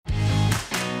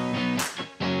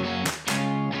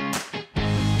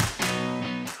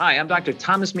Hi, I'm Dr.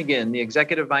 Thomas McGinn, the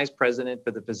Executive Vice President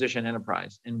for the Physician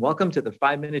Enterprise, and welcome to the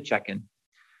 5-Minute Check-In.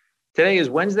 Today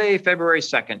is Wednesday, February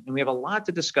 2nd, and we have a lot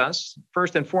to discuss.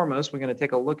 First and foremost, we're going to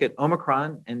take a look at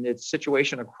Omicron and its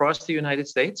situation across the United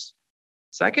States.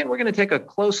 Second, we're going to take a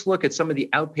close look at some of the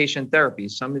outpatient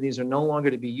therapies. Some of these are no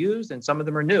longer to be used, and some of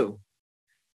them are new.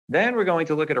 Then we're going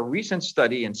to look at a recent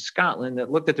study in Scotland that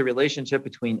looked at the relationship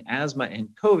between asthma and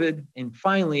COVID. And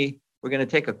finally, we're going to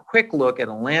take a quick look at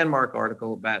a landmark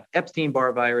article about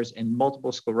Epstein-Barr virus and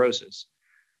multiple sclerosis.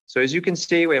 So as you can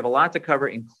see, we have a lot to cover,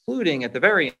 including at the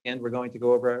very end, we're going to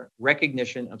go over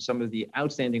recognition of some of the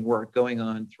outstanding work going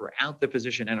on throughout the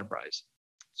physician enterprise.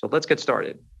 So let's get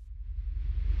started.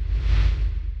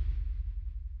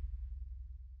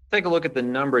 Take a look at the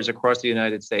numbers across the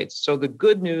United States. So the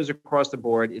good news across the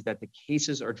board is that the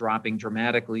cases are dropping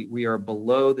dramatically. We are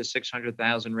below the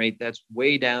 600,000 rate. That's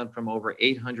way down from over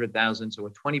 800,000, so a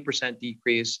 20%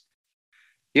 decrease.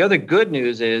 The other good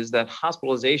news is that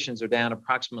hospitalizations are down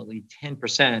approximately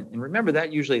 10%. And remember,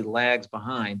 that usually lags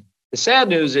behind. The sad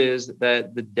news is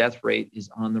that the death rate is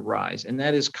on the rise. And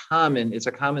that is common. It's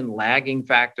a common lagging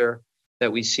factor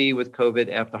that we see with COVID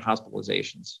after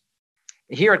hospitalizations.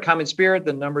 Here at CommonSpirit,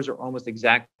 the numbers are almost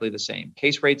exactly the same.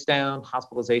 Case rates down,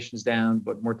 hospitalizations down,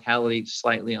 but mortality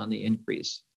slightly on the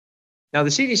increase. Now, the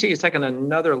CDC has taken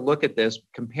another look at this,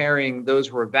 comparing those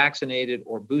who are vaccinated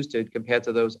or boosted compared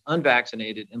to those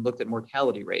unvaccinated, and looked at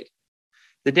mortality rate.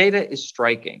 The data is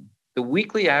striking. The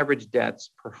weekly average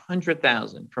deaths per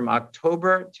 100,000 from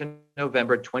October to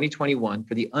November 2021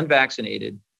 for the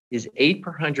unvaccinated is 8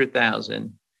 per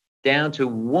 100,000, down to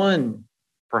 1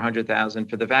 per 100,000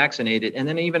 for the vaccinated, and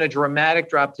then even a dramatic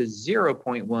drop to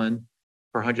 0.1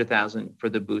 per 100,000 for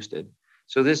the boosted.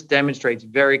 So this demonstrates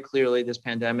very clearly this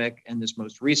pandemic and this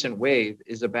most recent wave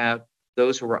is about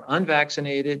those who are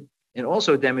unvaccinated, and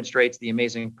also demonstrates the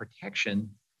amazing protection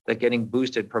that getting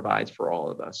boosted provides for all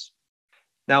of us.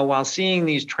 Now, while seeing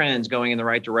these trends going in the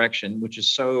right direction, which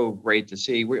is so great to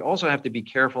see, we also have to be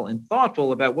careful and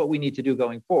thoughtful about what we need to do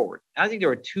going forward. I think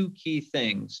there are two key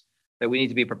things that we need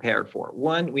to be prepared for.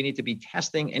 One, we need to be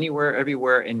testing anywhere,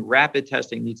 everywhere, and rapid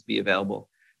testing needs to be available.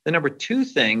 The number two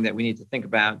thing that we need to think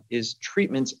about is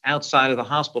treatments outside of the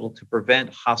hospital to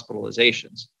prevent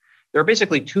hospitalizations. There are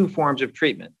basically two forms of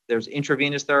treatment. There's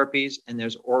intravenous therapies and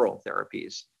there's oral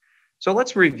therapies. So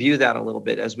let's review that a little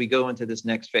bit as we go into this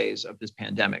next phase of this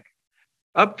pandemic.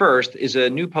 Up first is a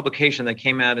new publication that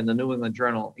came out in the New England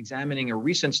Journal examining a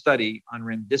recent study on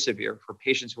Remidesivir for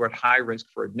patients who are at high risk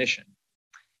for admission.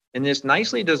 In this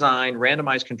nicely designed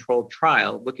randomized controlled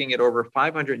trial, looking at over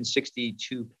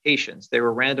 562 patients, they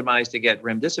were randomized to get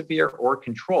Remidesivir or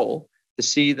control to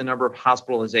see the number of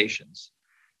hospitalizations.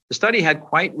 The study had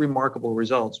quite remarkable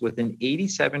results with an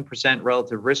 87%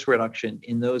 relative risk reduction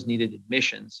in those needed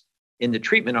admissions in the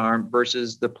treatment arm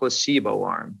versus the placebo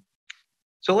arm.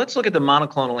 So let's look at the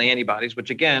monoclonal antibodies, which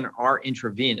again are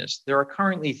intravenous. There are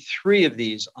currently 3 of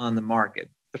these on the market.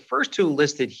 The first 2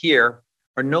 listed here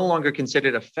are no longer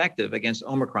considered effective against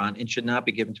Omicron and should not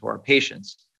be given to our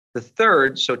patients. The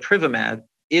third, sotrivimab,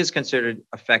 is considered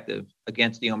effective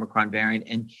against the Omicron variant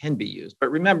and can be used.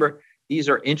 But remember, these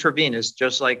are intravenous,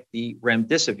 just like the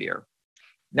Remidesivir.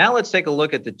 Now let's take a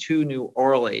look at the 2 new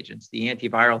oral agents, the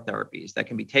antiviral therapies that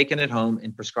can be taken at home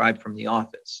and prescribed from the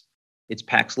office. It's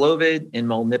Paxlovid and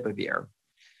Molnupiravir.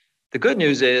 The good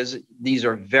news is these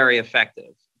are very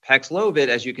effective. Paxlovid,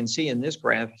 as you can see in this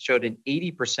graph, showed an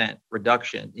 80%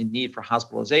 reduction in need for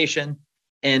hospitalization,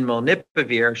 and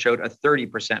Molnupiravir showed a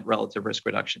 30% relative risk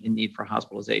reduction in need for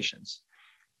hospitalizations.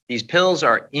 These pills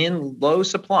are in low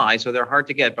supply, so they're hard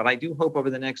to get, but I do hope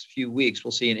over the next few weeks we'll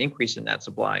see an increase in that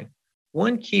supply.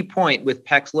 One key point with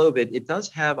Paxlovid, it does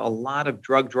have a lot of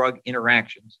drug-drug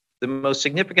interactions. The most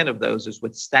significant of those is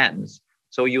with statins,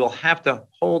 so you will have to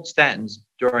hold statins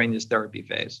during this therapy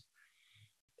phase.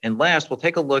 And last, we'll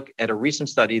take a look at a recent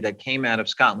study that came out of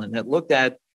Scotland that looked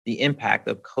at the impact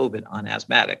of COVID on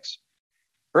asthmatics.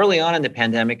 Early on in the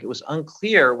pandemic, it was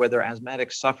unclear whether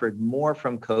asthmatics suffered more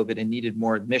from COVID and needed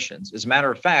more admissions. As a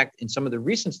matter of fact, in some of the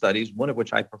recent studies, one of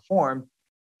which I performed,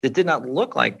 it did not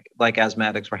look like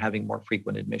asthmatics were having more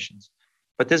frequent admissions.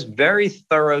 But this very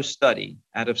thorough study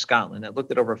out of Scotland that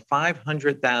looked at over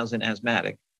 500,000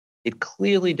 asthmatics, it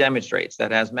clearly demonstrates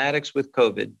that asthmatics with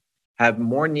COVID have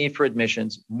more need for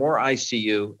admissions, more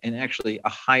ICU, and actually a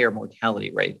higher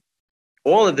mortality rate.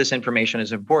 All of this information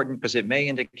is important because it may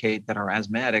indicate that our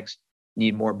asthmatics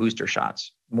need more booster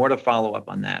shots. More to follow up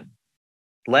on that.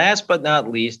 Last but not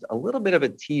least, a little bit of a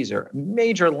teaser, a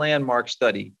major landmark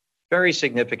study, very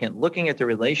significant, looking at the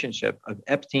relationship of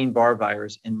Epstein-Barr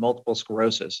virus and multiple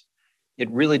sclerosis. it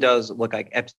really does look like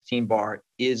Epstein-Barr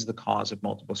is the cause of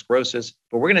multiple sclerosis,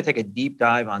 but we're going to take a deep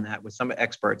dive on that with some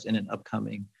experts in an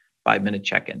upcoming 5-minute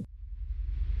check-in.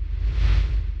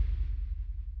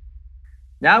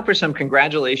 Now for some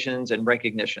congratulations and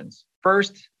recognitions.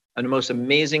 First, a most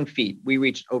amazing feat. We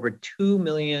reached over 2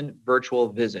 million virtual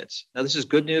visits. Now, this is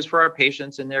good news for our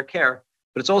patients and their care,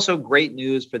 but it's also great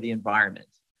news for the environment.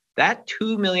 That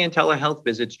 2 million telehealth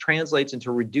visits translates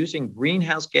into reducing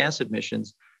greenhouse gas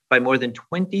emissions by more than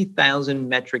 20,000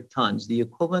 metric tons, the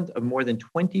equivalent of more than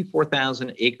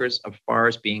 24,000 acres of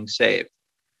forest being saved.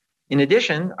 In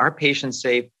addition, our patients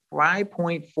saved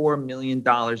 $5.4 million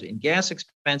in gas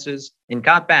expenses and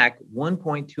got back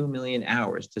 1.2 million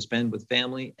hours to spend with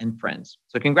family and friends.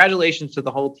 So congratulations to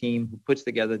the whole team who puts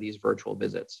together these virtual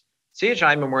visits.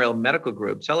 CHI Memorial Medical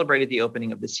Group celebrated the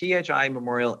opening of the CHI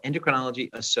Memorial Endocrinology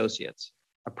Associates,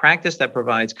 a practice that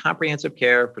provides comprehensive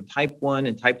care for type 1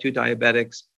 and type 2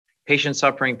 diabetics, patients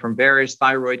suffering from various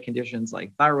thyroid conditions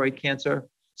like thyroid cancer.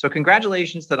 So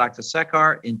congratulations to Dr.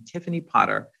 Sekar and Tiffany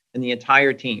Potter and the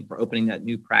entire team for opening that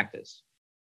new practice.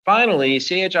 Finally,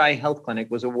 CHI Health Clinic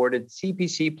was awarded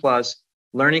CPC Plus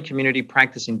Learning Community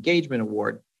Practice Engagement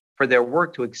Award for their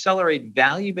work to accelerate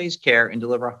value-based care and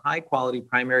deliver high-quality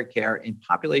primary care and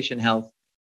population health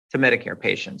to Medicare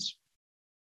patients.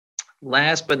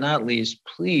 Last but not least,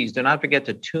 please do not forget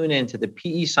to tune in to the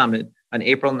PE Summit on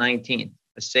April 19th.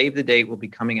 A save the date will be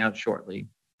coming out shortly.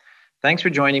 Thanks for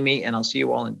joining me, and I'll see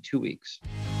you all in 2 weeks.